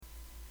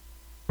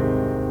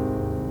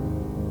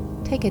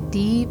Take a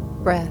deep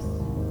breath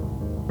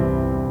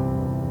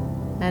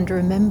and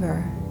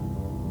remember,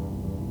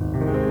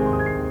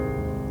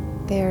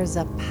 there's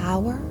a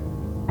power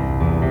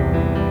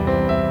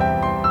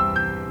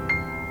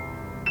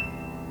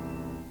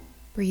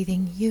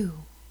breathing you.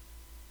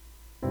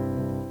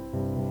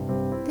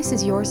 This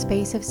is your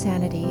space of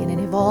sanity in an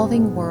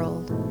evolving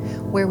world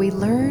where we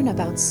learn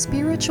about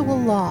spiritual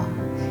law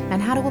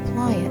and how to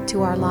apply it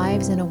to our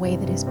lives in a way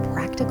that is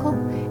practical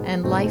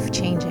and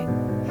life-changing.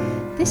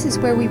 This is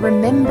where we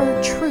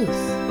remember truth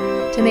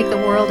to make the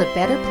world a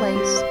better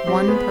place,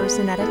 one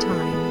person at a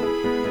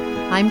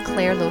time. I'm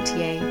Claire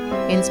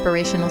Lautier,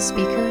 inspirational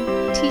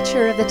speaker,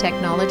 teacher of the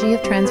technology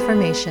of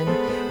transformation,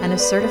 and a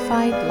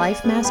certified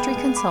life mastery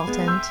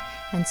consultant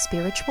and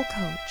spiritual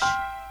coach.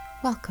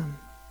 Welcome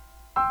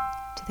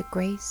to the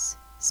Grace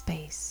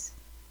Space.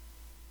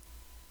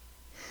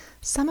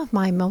 Some of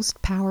my most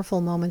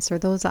powerful moments are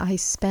those I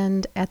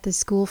spend at the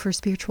School for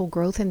Spiritual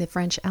Growth in the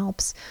French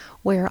Alps,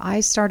 where I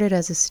started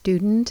as a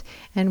student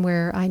and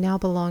where I now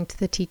belong to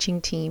the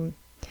teaching team.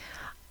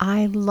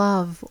 I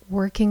love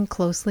working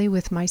closely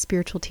with my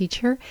spiritual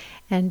teacher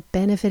and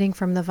benefiting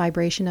from the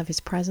vibration of his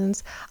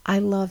presence. I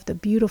love the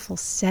beautiful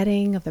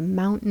setting of the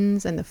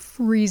mountains and the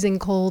freezing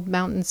cold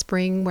mountain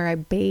spring where I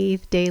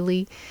bathe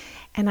daily.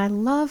 And I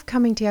love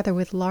coming together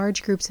with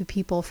large groups of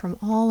people from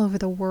all over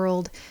the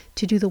world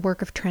to do the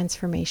work of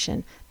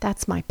transformation.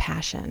 That's my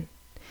passion.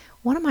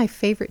 One of my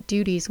favorite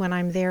duties when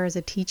I'm there as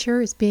a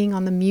teacher is being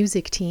on the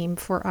music team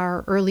for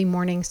our early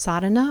morning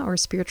sadhana or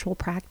spiritual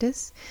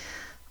practice.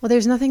 Well,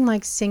 there's nothing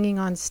like singing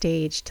on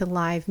stage to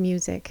live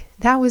music.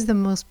 That was the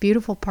most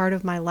beautiful part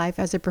of my life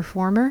as a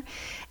performer,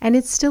 and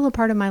it's still a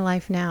part of my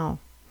life now.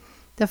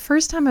 The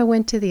first time I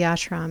went to the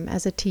ashram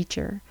as a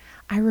teacher,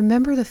 I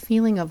remember the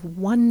feeling of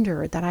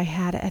wonder that I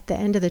had at the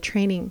end of the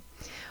training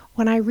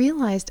when I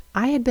realized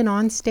I had been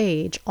on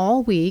stage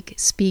all week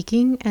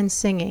speaking and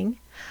singing.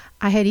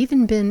 I had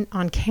even been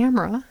on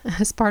camera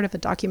as part of a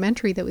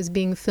documentary that was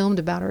being filmed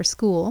about our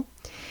school.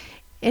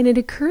 And it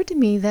occurred to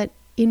me that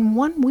in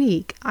 1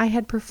 week, I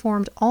had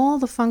performed all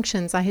the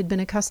functions I had been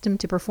accustomed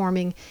to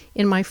performing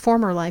in my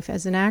former life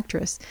as an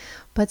actress,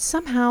 but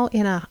somehow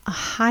in a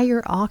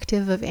higher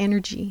octave of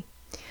energy.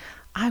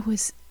 I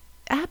was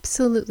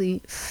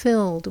absolutely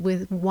filled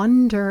with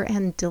wonder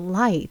and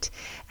delight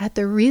at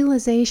the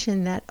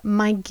realization that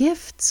my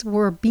gifts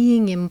were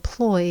being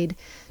employed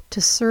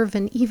to serve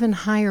an even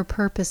higher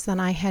purpose than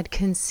I had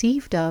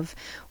conceived of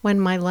when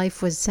my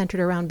life was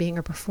centered around being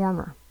a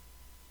performer.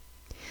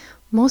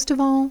 Most of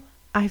all,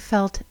 I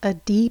felt a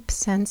deep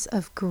sense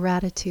of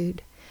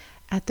gratitude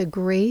at the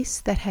grace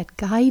that had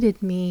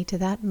guided me to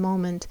that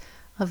moment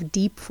of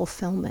deep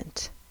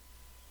fulfillment.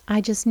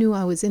 I just knew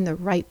I was in the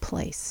right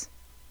place.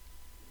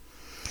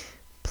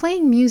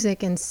 Playing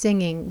music and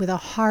singing with a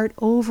heart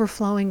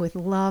overflowing with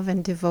love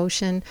and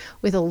devotion,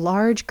 with a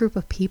large group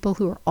of people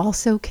who are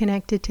also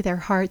connected to their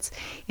hearts,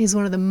 is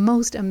one of the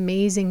most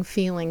amazing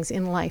feelings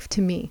in life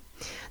to me.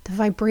 The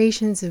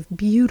vibrations of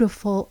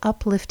beautiful,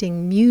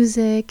 uplifting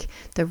music,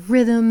 the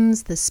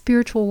rhythms, the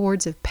spiritual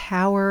words of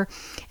power,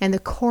 and the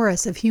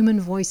chorus of human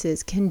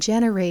voices can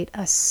generate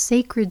a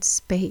sacred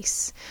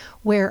space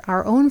where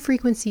our own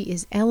frequency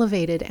is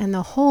elevated and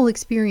the whole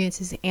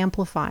experience is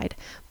amplified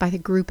by the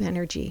group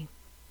energy.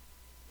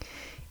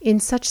 In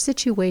such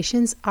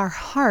situations, our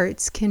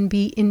hearts can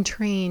be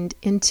entrained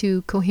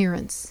into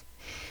coherence,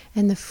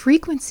 and the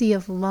frequency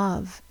of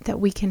love that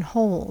we can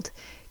hold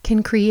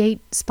can create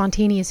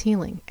spontaneous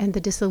healing and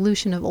the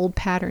dissolution of old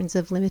patterns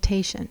of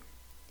limitation.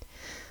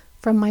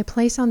 From my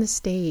place on the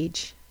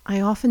stage,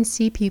 I often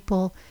see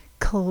people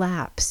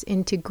collapse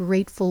into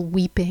grateful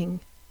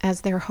weeping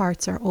as their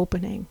hearts are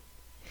opening,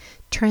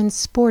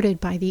 transported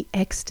by the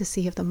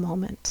ecstasy of the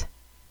moment.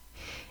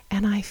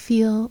 And I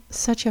feel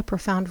such a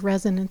profound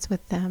resonance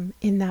with them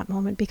in that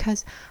moment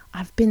because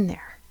I've been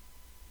there.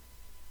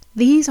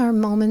 These are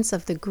moments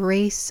of the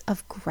grace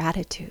of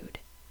gratitude,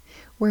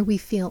 where we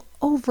feel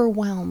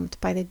overwhelmed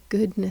by the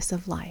goodness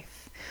of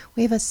life.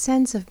 We have a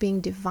sense of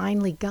being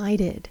divinely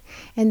guided,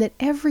 and that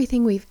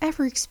everything we've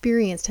ever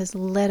experienced has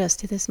led us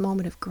to this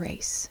moment of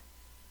grace.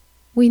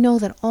 We know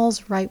that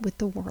all's right with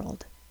the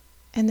world,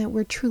 and that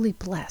we're truly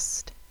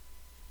blessed.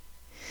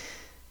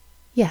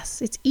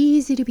 Yes, it's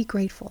easy to be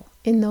grateful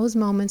in those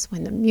moments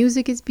when the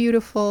music is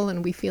beautiful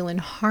and we feel in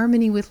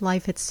harmony with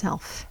life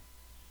itself.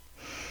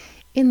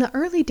 In the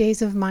early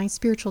days of my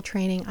spiritual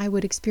training, I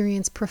would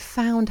experience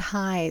profound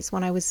highs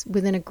when I was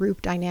within a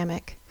group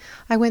dynamic.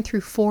 I went through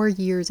 4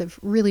 years of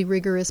really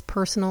rigorous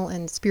personal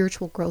and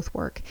spiritual growth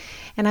work,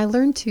 and I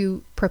learned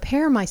to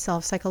prepare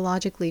myself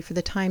psychologically for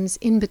the times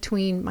in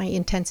between my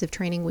intensive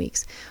training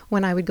weeks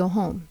when I would go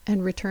home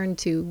and return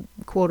to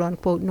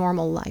quote-unquote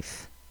normal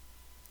life.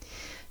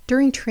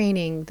 During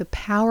training, the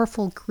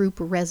powerful group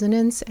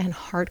resonance and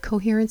heart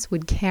coherence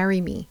would carry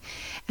me,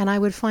 and I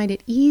would find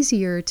it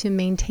easier to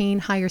maintain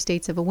higher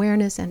states of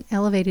awareness and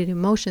elevated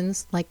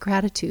emotions like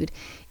gratitude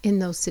in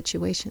those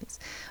situations.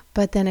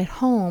 But then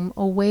at home,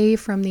 away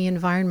from the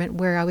environment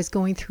where I was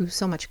going through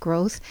so much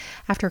growth,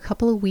 after a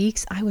couple of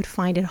weeks, I would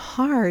find it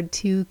hard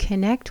to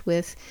connect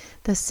with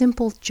the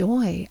simple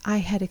joy I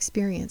had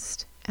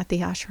experienced at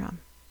the ashram.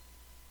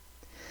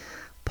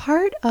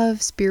 Part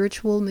of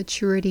spiritual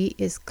maturity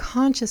is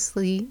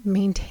consciously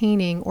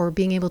maintaining or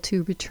being able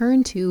to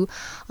return to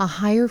a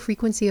higher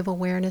frequency of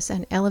awareness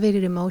and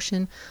elevated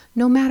emotion,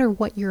 no matter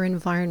what your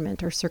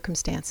environment or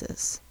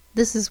circumstances.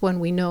 This is when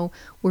we know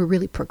we're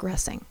really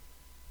progressing.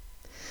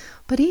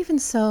 But even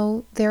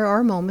so, there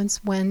are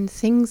moments when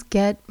things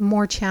get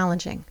more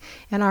challenging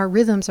and our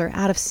rhythms are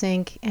out of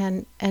sync,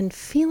 and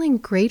feeling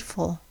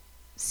grateful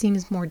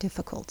seems more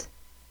difficult.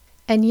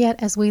 And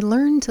yet, as we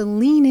learn to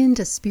lean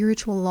into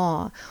spiritual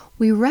law,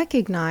 we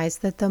recognize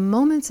that the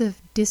moments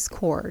of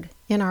discord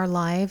in our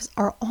lives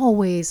are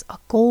always a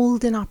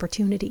golden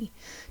opportunity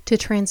to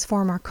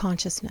transform our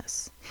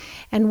consciousness.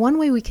 And one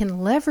way we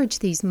can leverage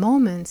these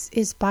moments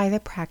is by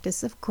the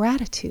practice of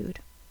gratitude.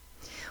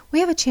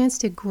 We have a chance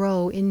to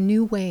grow in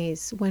new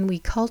ways when we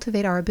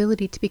cultivate our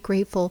ability to be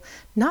grateful,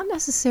 not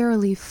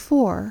necessarily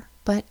for,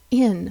 but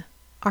in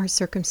our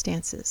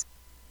circumstances.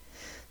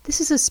 This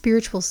is a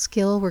spiritual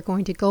skill we're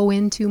going to go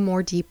into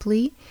more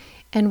deeply,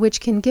 and which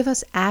can give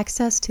us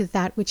access to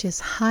that which is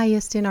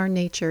highest in our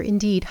nature,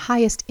 indeed,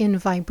 highest in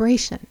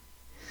vibration.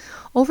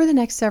 Over the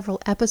next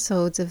several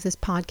episodes of this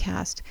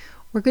podcast,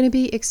 we're going to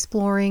be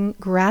exploring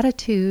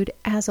gratitude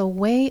as a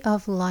way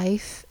of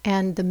life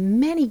and the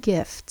many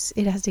gifts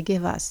it has to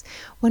give us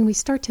when we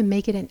start to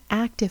make it an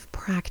active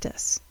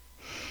practice.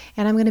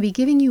 And I'm going to be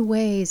giving you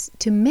ways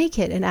to make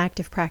it an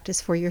active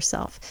practice for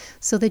yourself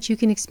so that you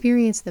can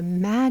experience the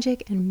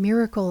magic and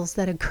miracles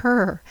that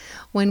occur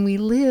when we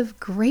live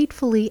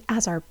gratefully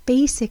as our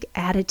basic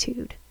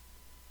attitude.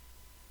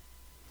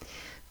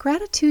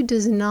 Gratitude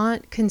does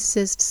not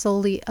consist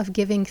solely of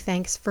giving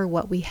thanks for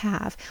what we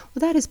have.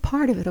 Well, that is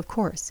part of it, of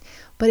course,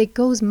 but it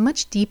goes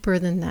much deeper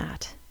than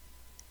that.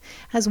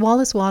 As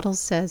Wallace Wattles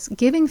says,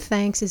 giving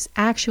thanks is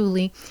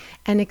actually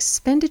an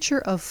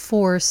expenditure of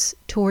force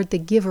toward the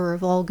giver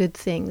of all good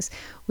things,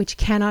 which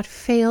cannot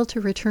fail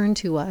to return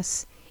to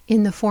us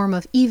in the form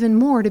of even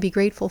more to be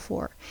grateful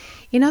for.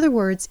 In other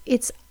words,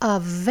 it's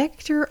a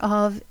vector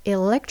of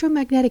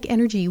electromagnetic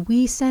energy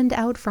we send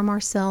out from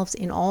ourselves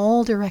in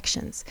all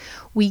directions.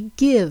 We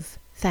give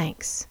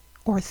thanks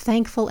or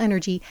thankful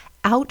energy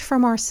out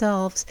from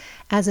ourselves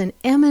as an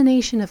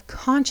emanation of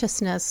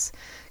consciousness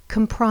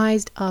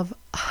comprised of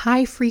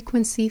high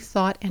frequency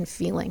thought and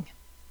feeling.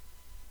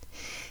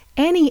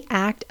 Any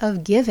act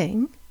of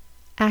giving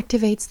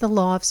activates the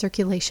law of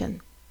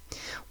circulation.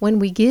 When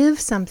we give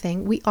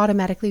something, we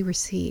automatically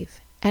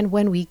receive. And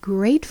when we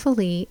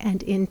gratefully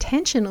and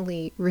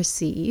intentionally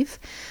receive,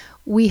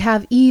 we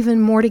have even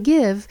more to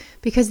give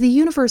because the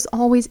universe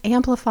always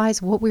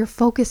amplifies what we're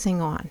focusing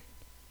on.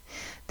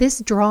 This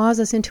draws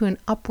us into an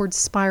upward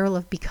spiral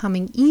of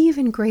becoming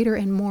even greater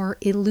and more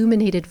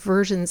illuminated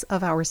versions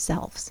of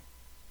ourselves.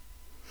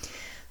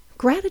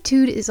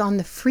 Gratitude is on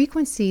the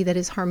frequency that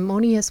is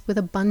harmonious with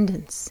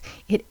abundance.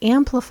 It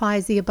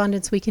amplifies the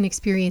abundance we can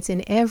experience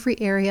in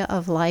every area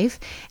of life,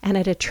 and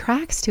it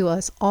attracts to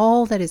us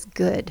all that is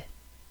good.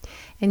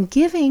 And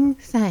giving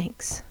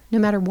thanks, no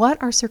matter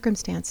what our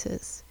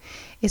circumstances,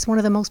 is one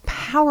of the most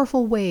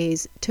powerful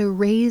ways to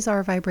raise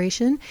our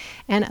vibration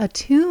and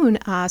attune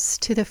us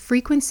to the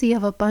frequency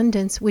of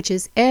abundance which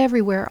is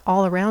everywhere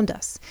all around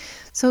us.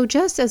 So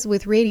just as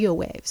with radio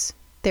waves,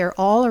 they're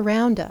all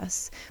around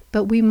us,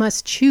 but we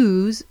must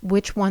choose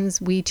which ones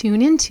we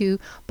tune into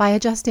by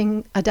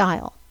adjusting a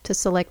dial to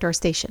select our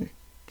station.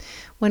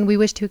 When we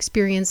wish to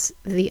experience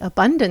the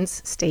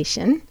abundance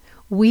station,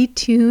 we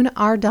tune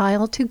our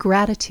dial to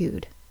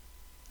gratitude.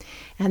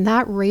 And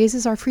that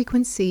raises our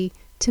frequency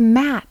to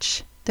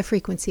match the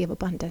frequency of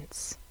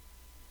abundance.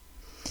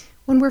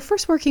 When we're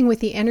first working with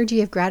the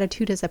energy of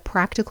gratitude as a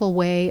practical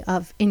way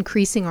of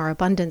increasing our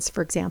abundance,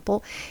 for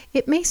example,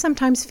 it may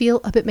sometimes feel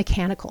a bit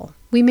mechanical.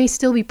 We may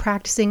still be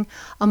practicing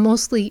a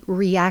mostly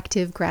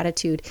reactive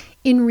gratitude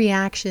in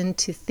reaction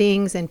to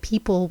things and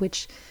people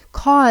which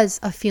cause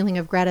a feeling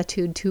of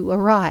gratitude to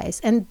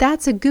arise. And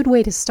that's a good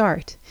way to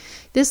start.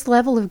 This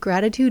level of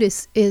gratitude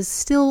is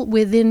still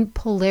within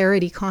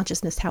polarity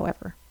consciousness,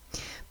 however.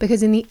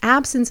 Because in the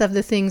absence of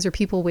the things or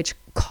people which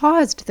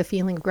caused the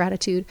feeling of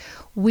gratitude,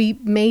 we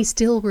may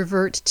still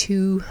revert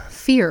to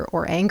fear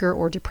or anger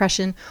or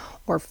depression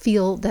or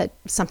feel that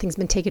something's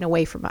been taken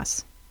away from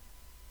us.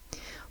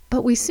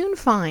 But we soon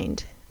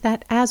find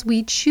that as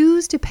we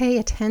choose to pay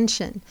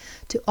attention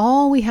to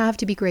all we have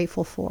to be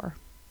grateful for,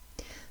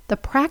 the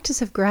practice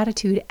of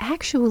gratitude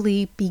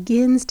actually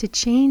begins to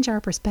change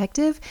our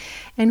perspective,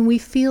 and we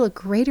feel a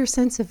greater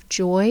sense of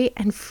joy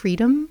and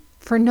freedom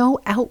for no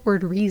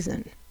outward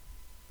reason.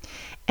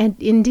 And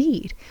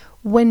indeed,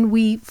 when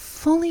we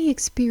fully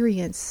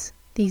experience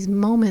these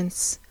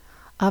moments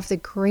of the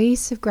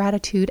grace of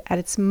gratitude at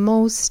its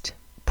most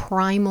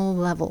primal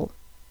level,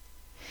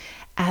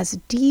 as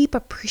deep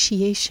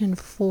appreciation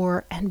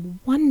for and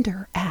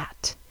wonder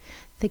at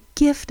the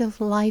gift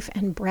of life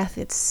and breath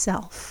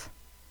itself.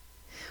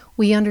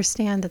 We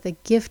understand that the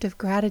gift of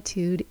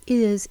gratitude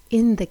is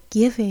in the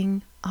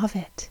giving of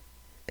it,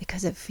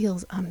 because it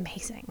feels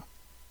amazing.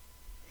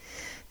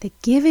 The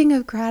giving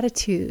of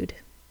gratitude,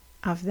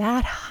 of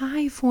that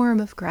high form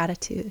of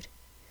gratitude,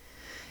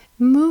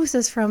 moves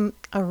us from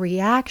a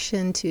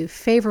reaction to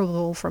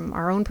favorable, from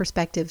our own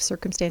perspective,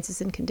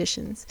 circumstances and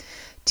conditions,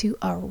 to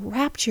a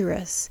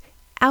rapturous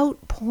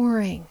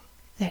outpouring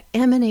that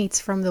emanates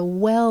from the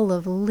well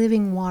of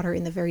living water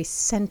in the very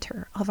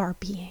center of our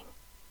being.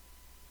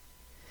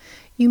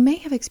 You may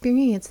have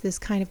experienced this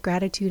kind of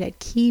gratitude at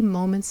key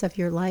moments of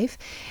your life,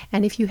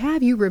 and if you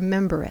have, you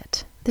remember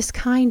it. This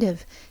kind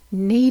of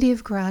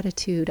native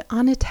gratitude,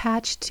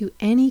 unattached to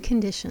any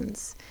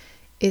conditions,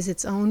 is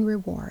its own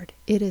reward.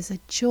 It is a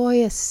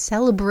joyous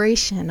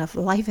celebration of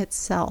life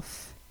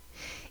itself.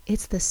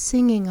 It's the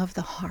singing of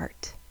the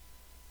heart.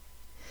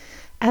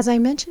 As I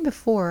mentioned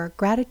before,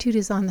 gratitude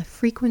is on the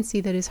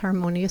frequency that is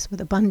harmonious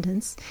with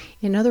abundance.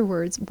 In other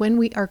words, when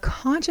we are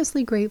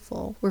consciously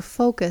grateful, we're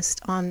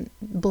focused on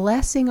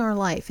blessing our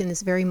life in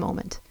this very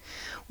moment.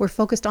 We're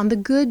focused on the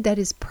good that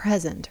is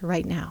present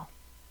right now.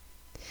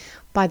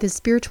 By the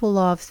spiritual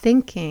law of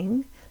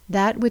thinking,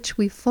 that which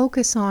we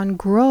focus on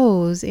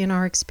grows in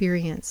our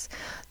experience.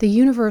 The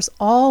universe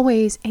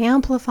always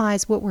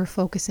amplifies what we're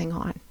focusing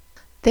on.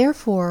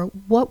 Therefore,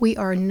 what we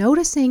are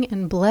noticing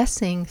and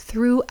blessing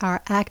through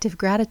our act of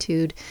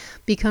gratitude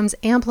becomes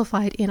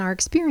amplified in our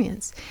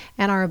experience,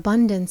 and our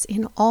abundance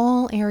in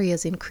all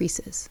areas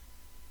increases.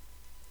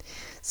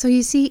 So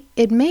you see,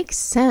 it makes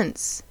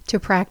sense to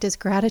practice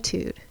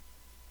gratitude.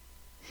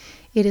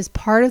 It is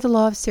part of the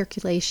law of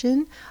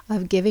circulation,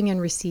 of giving and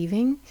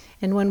receiving,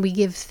 and when we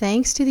give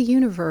thanks to the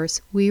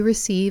universe, we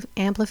receive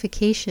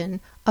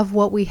amplification of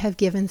what we have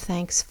given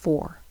thanks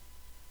for.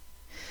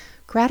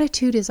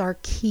 Gratitude is our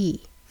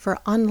key for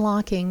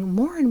unlocking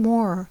more and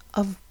more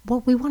of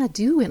what we want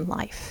to do in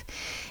life.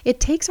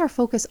 It takes our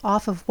focus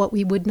off of what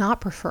we would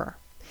not prefer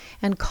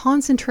and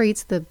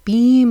concentrates the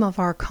beam of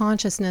our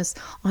consciousness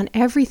on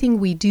everything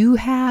we do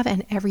have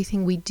and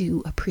everything we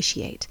do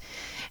appreciate.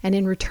 And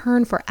in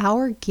return for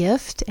our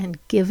gift and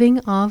giving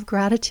of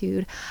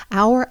gratitude,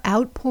 our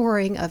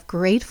outpouring of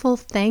grateful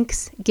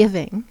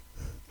thanksgiving,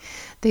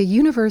 the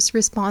universe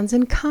responds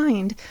in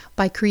kind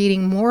by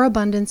creating more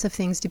abundance of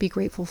things to be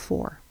grateful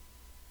for.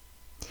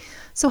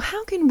 So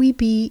how can we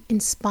be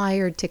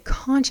inspired to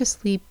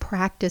consciously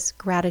practice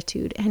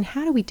gratitude, and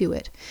how do we do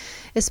it,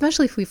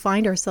 especially if we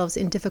find ourselves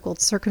in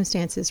difficult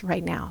circumstances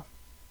right now?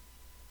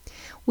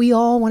 We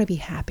all want to be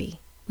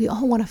happy. We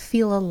all want to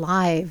feel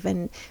alive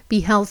and be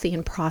healthy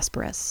and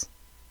prosperous.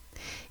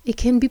 It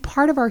can be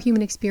part of our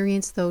human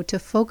experience, though, to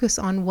focus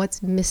on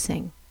what's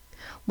missing,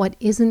 what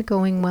isn't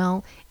going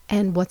well,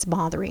 and what's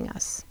bothering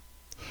us.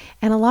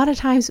 And a lot of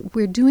times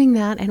we're doing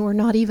that and we're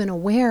not even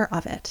aware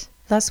of it.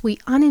 Thus, we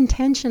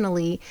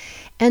unintentionally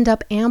end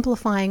up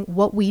amplifying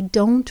what we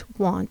don't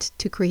want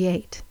to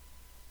create.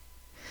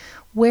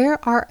 Where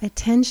our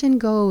attention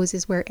goes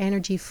is where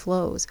energy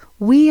flows.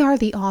 We are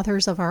the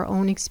authors of our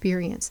own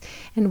experience,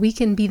 and we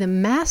can be the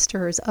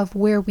masters of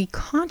where we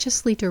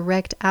consciously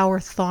direct our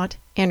thought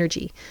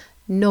energy.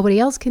 Nobody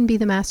else can be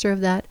the master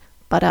of that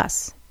but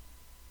us.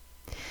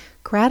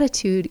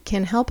 Gratitude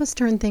can help us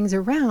turn things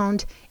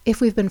around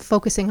if we've been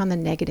focusing on the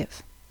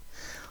negative.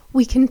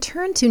 We can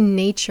turn to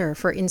nature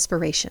for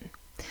inspiration.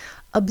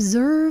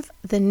 Observe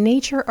the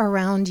nature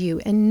around you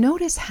and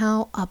notice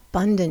how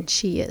abundant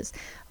she is,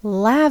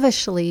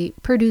 lavishly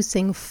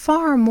producing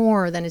far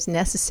more than is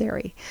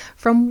necessary.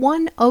 From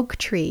one oak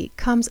tree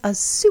comes a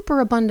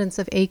superabundance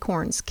of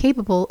acorns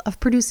capable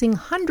of producing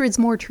hundreds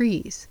more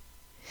trees.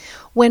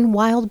 When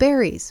wild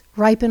berries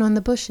ripen on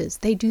the bushes,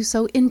 they do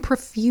so in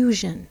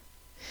profusion.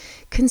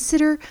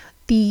 Consider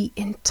the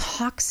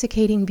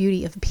intoxicating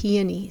beauty of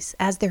peonies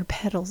as their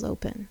petals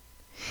open.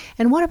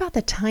 And what about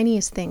the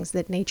tiniest things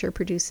that nature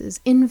produces,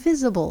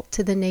 invisible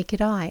to the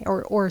naked eye,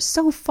 or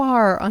so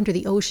far under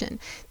the ocean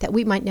that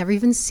we might never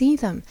even see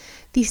them?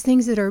 These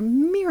things that are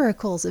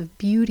miracles of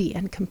beauty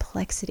and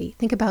complexity.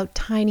 Think about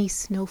tiny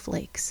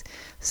snowflakes,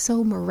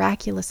 so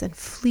miraculous and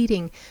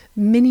fleeting,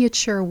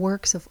 miniature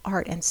works of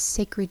art and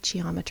sacred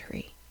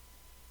geometry.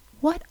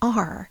 What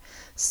are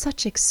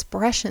such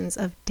expressions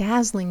of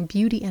dazzling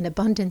beauty and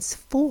abundance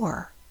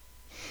for,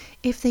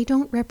 if they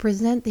don't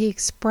represent the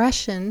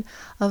expression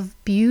of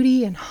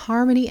beauty and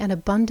harmony and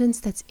abundance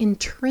that's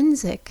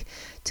intrinsic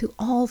to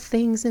all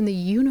things in the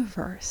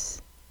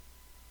universe?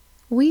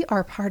 We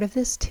are part of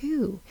this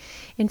too.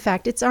 In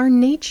fact, it's our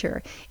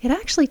nature. It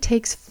actually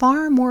takes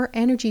far more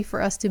energy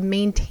for us to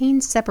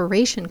maintain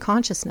separation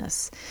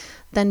consciousness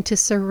than to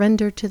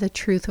surrender to the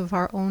truth of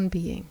our own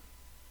being.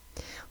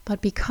 But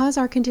because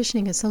our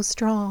conditioning is so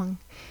strong,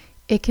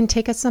 it can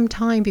take us some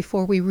time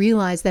before we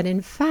realize that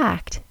in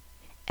fact,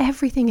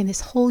 everything in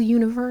this whole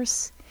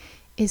universe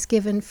is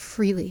given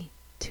freely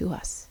to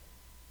us.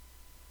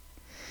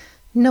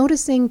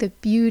 Noticing the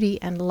beauty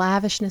and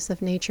lavishness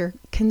of nature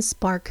can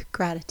spark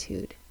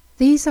gratitude.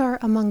 These are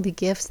among the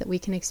gifts that we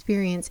can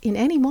experience in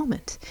any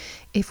moment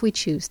if we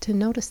choose to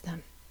notice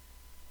them.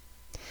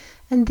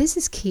 And this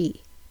is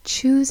key.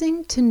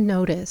 Choosing to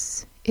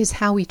notice is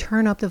how we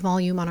turn up the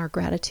volume on our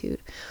gratitude.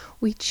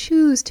 We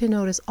choose to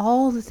notice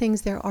all the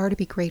things there are to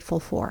be grateful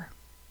for.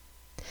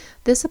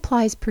 This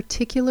applies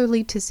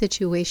particularly to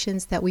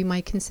situations that we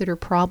might consider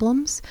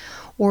problems,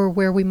 or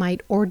where we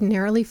might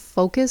ordinarily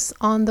focus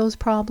on those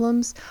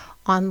problems,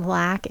 on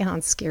lack and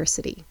on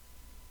scarcity.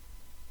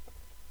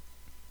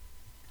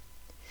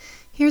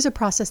 Here's a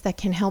process that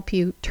can help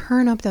you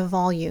turn up the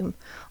volume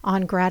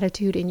on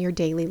gratitude in your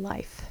daily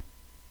life.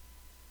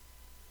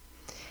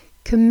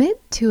 Commit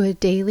to a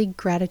daily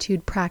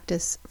gratitude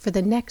practice for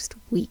the next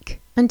week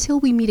until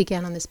we meet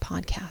again on this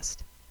podcast.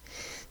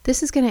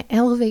 This is going to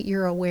elevate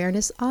your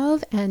awareness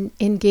of and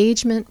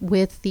engagement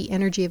with the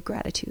energy of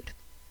gratitude.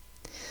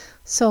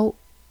 So,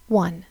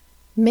 1,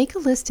 make a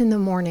list in the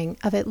morning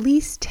of at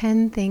least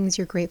 10 things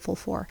you're grateful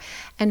for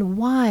and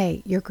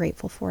why you're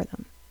grateful for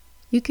them.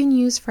 You can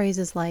use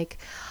phrases like,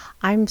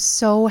 I'm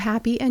so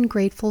happy and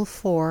grateful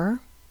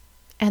for,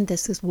 and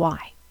this is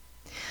why.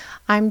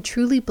 I'm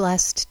truly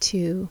blessed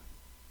to,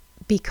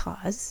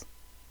 because.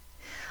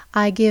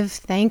 I give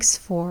thanks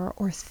for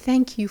or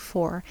thank you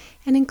for,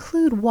 and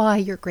include why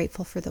you're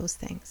grateful for those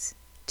things.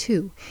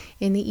 2,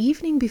 in the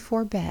evening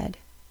before bed,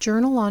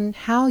 journal on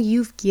how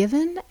you've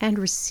given and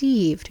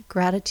received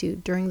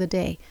gratitude during the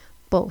day,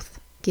 both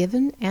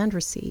given and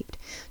received.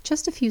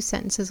 Just a few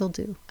sentences will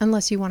do,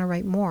 unless you want to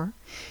write more.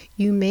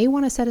 You may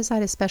want to set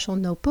aside a special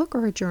notebook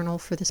or a journal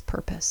for this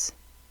purpose.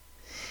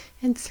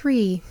 And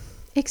 3,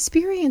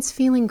 experience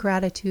feeling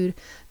gratitude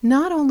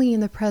not only in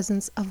the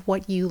presence of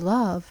what you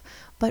love,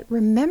 but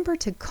remember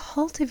to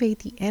cultivate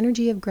the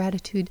energy of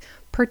gratitude,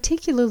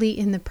 particularly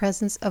in the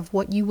presence of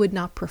what you would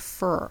not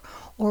prefer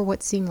or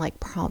what seem like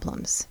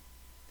problems.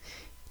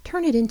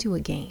 Turn it into a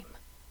game.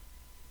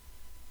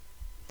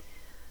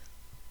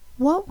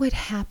 What would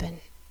happen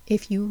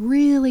if you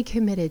really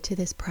committed to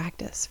this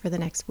practice for the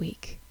next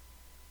week?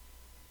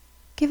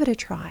 Give it a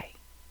try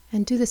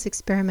and do this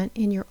experiment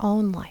in your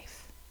own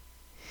life.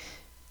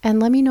 And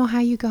let me know how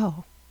you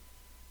go.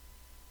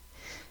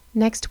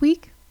 Next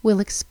week, we'll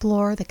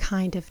explore the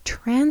kind of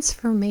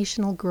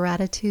transformational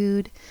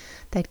gratitude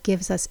that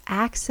gives us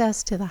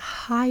access to the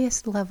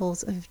highest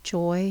levels of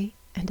joy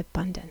and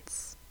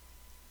abundance.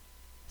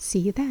 See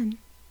you then.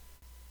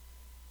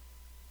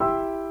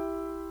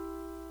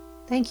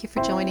 Thank you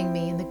for joining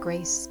me in the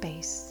Grace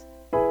Space,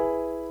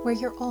 where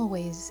you're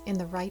always in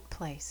the right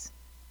place.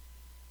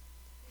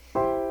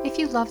 If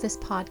you love this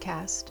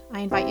podcast, I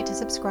invite you to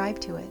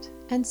subscribe to it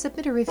and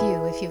submit a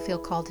review if you feel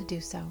called to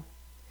do so.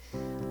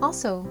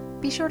 Also,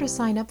 be sure to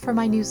sign up for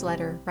my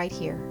newsletter right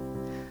here.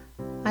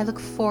 I look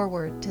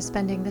forward to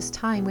spending this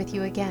time with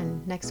you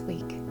again next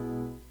week.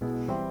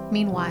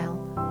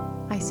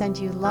 Meanwhile, I send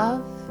you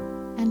love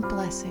and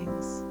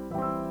blessings.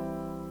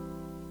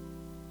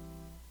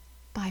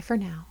 Bye for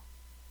now.